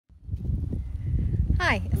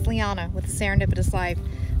Hi, it's Liana with Serendipitous Life.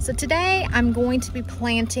 So today I'm going to be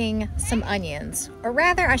planting some onions, or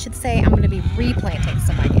rather I should say I'm going to be replanting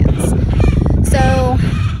some onions. So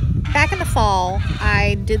back in the fall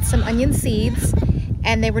I did some onion seeds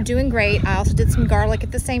and they were doing great. I also did some garlic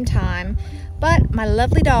at the same time, but my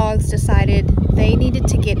lovely dogs decided they needed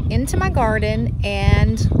to get into my garden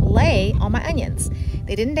and lay on my onions.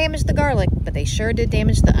 They didn't damage the garlic, but they sure did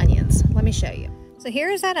damage the onions. Let me show you. So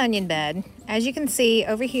here's that onion bed. As you can see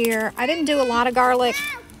over here, I didn't do a lot of garlic.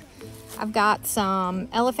 I've got some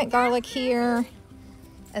elephant garlic here,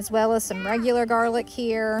 as well as some regular garlic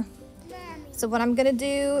here. So what I'm gonna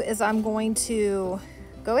do is I'm going to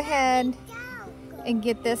go ahead and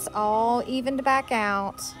get this all evened back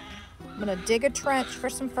out. I'm gonna dig a trench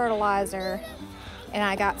for some fertilizer, and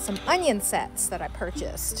I got some onion sets that I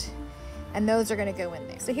purchased, and those are gonna go in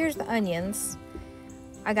there. So here's the onions.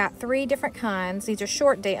 I got 3 different kinds. These are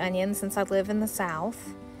short day onions since I live in the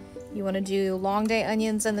south. You want to do long day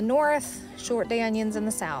onions in the north, short day onions in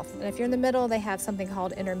the south. And if you're in the middle, they have something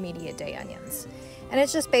called intermediate day onions. And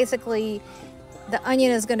it's just basically the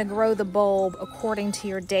onion is going to grow the bulb according to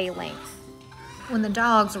your day length. When the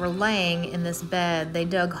dogs were laying in this bed, they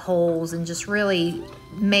dug holes and just really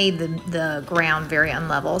made the ground very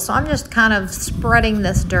unlevel. So I'm just kind of spreading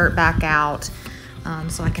this dirt back out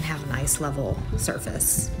so I can have a nice level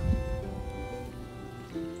surface.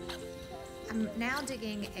 I'm now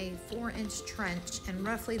digging a 4-inch trench in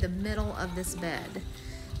roughly the middle of this bed.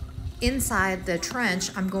 Inside the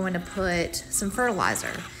trench, I'm going to put some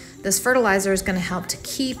fertilizer. This fertilizer is going to help to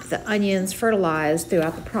keep the onions fertilized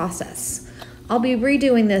throughout the process. I'll be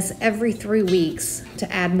redoing this every 3 weeks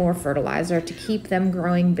to add more fertilizer to keep them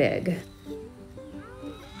growing big.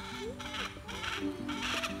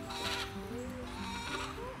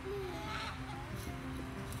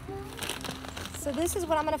 So this is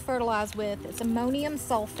what I'm going to fertilize with. It's ammonium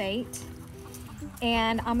sulfate,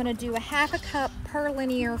 and I'm going to do a 1/2 cup per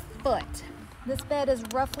linear foot. This bed is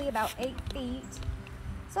roughly about 8 feet,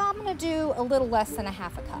 so I'm going to do a little less than a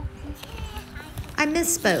 1/2 cup. I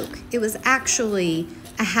misspoke. It was actually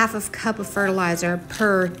a 1/2 cup of fertilizer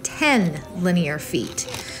per 10 linear feet.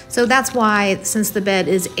 So that's why, since the bed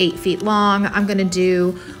is 8 feet long, I'm going to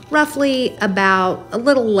do roughly about a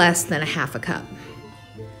little less than a 1/2 cup.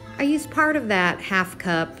 I used part of that 1/2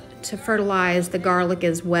 cup to fertilize the garlic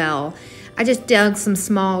as well. I just dug some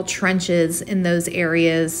small trenches in those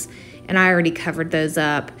areas and I already covered those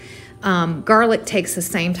up. Garlic takes the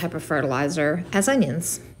same type of fertilizer as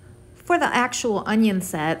onions. For the actual onion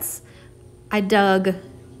sets, I dug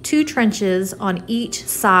 2 trenches on each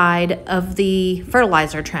side of the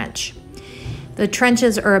fertilizer trench. The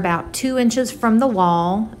trenches are about 2 inches from the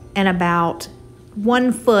wall and about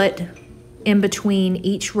 1 foot in between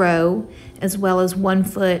each row, as well as 1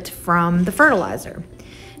 foot from the fertilizer.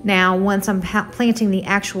 Now, once I'm planting the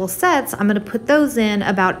actual sets, I'm going to put those in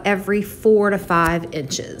about every 4 to 5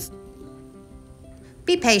 inches.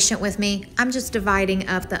 Be patient with me. I'm just dividing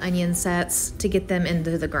up the onion sets to get them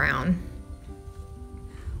into the ground.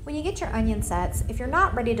 When you get your onion sets, if you're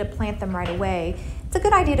not ready to plant them right away, it's a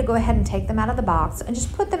good idea to go ahead and take them out of the box and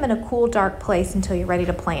just put them in a cool, dark place until you're ready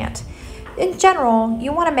to plant. In general,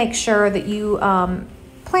 you want to make sure that you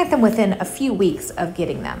plant them within a few weeks of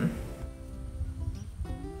getting them.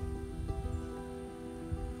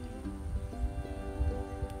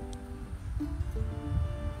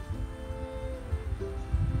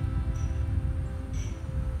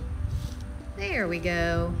 There we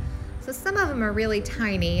go. So some of them are really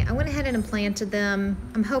tiny. I went ahead and planted them.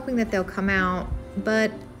 I'm hoping that they'll come out, but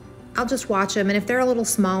I'll just watch them, and if they're a little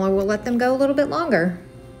smaller, we'll let them go a little bit longer.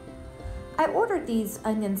 I ordered these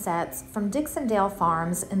onion sets from Dixondale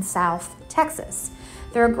Farms in South Texas.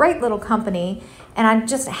 They're a great little company, and I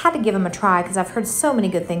just had to give them a try because I've heard so many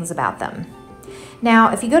good things about them.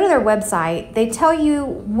 Now, if you go to their website, they tell you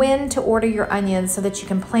when to order your onions so that you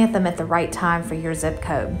can plant them at the right time for your zip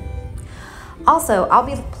code. Also, I'll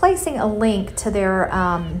be placing a link to their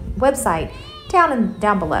website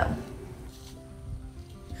down below.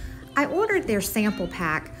 I ordered their sample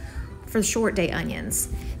pack for short day onions.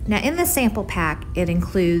 Now in the sample pack, it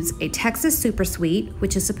includes a Texas Super Sweet,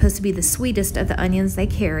 which is supposed to be the sweetest of the onions they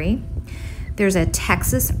carry. There's a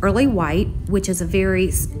Texas Early White, which is a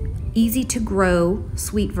very easy to grow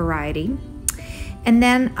sweet variety. And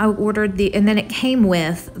then then it came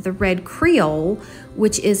with the Red Creole,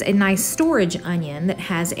 which is a nice storage onion that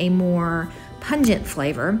has a more pungent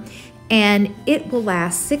flavor, and it will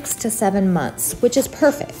last 6 to 7 months, which is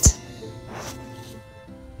perfect.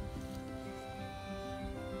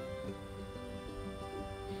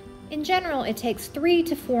 In general, it takes 3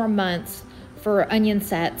 to 4 months for onion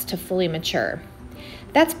sets to fully mature.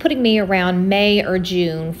 That's putting me around May or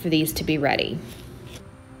June for these to be ready.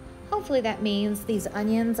 Hopefully that means these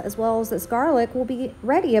onions as well as this garlic will be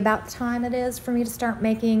ready about the time it is for me to start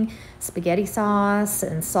making spaghetti sauce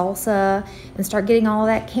and salsa and start getting all of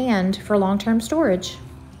that canned for long-term storage.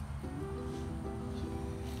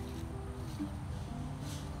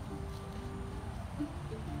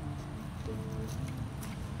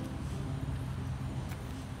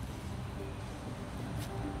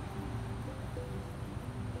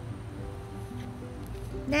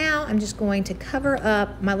 Now I'm just going to cover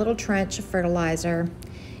up my little trench of fertilizer.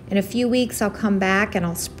 In a few weeks I'll come back and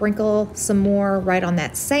I'll sprinkle some more right on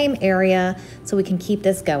that same area so we can keep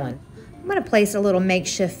this going. I'm going to place a little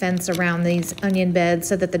makeshift fence around these onion beds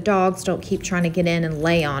so that the dogs don't keep trying to get in and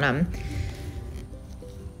lay on them.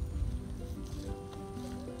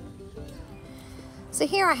 So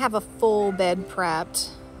here I have a full bed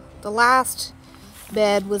prepped. The last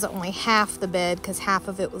bed was only half the bed because half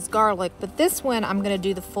of it was garlic, but this one I'm going to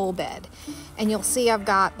do the full bed. And you'll see I've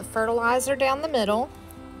got the fertilizer down the middle,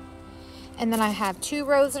 and then I have 2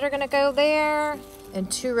 rows that are going to go there and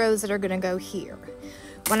 2 rows that are going to go here.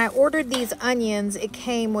 When I ordered these onions, it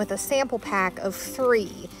came with a sample pack of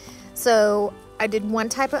 3. So I did one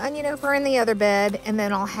type of onion over in the other bed, and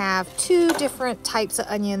then I'll have 2 different types of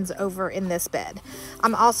onions over in this bed.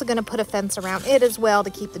 I'm also going to put a fence around it as well to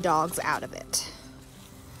keep the dogs out of it.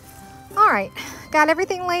 All right, got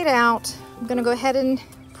everything laid out. I'm gonna go ahead and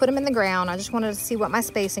put them in the ground. I just wanted to see what my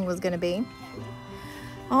spacing was gonna be.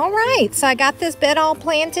 All right, so I got this bed all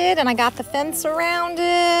planted and I got the fence around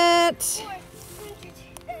it.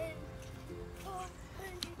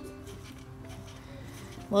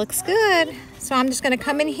 Looks good. So I'm just gonna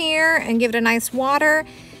come in here and give it a nice water,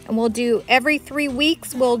 and we'll do every 3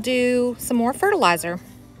 weeks, we'll do some more fertilizer.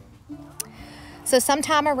 So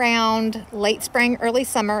sometime around late spring, early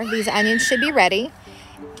summer, these onions should be ready.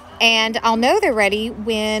 And I'll know they're ready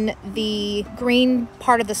when the green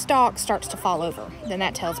part of the stalk starts to fall over. Then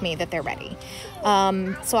that tells me that they're ready.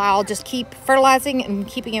 So I'll just keep fertilizing and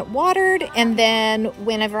keeping it watered. And then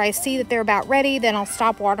whenever I see that they're about ready, then I'll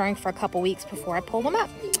stop watering for a couple weeks before I pull them up.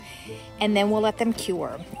 And then we'll let them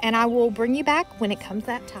cure. And I will bring you back when it comes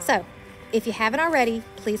that time. So if you haven't already,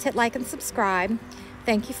 please hit like and subscribe.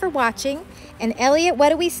 Thank you for watching. And Elliot, what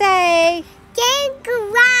do we say?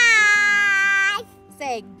 Goodbye.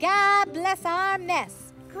 Say, God bless our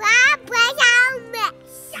mess. God bless our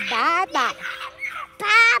mess. Bye-bye.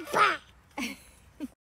 Bye-bye.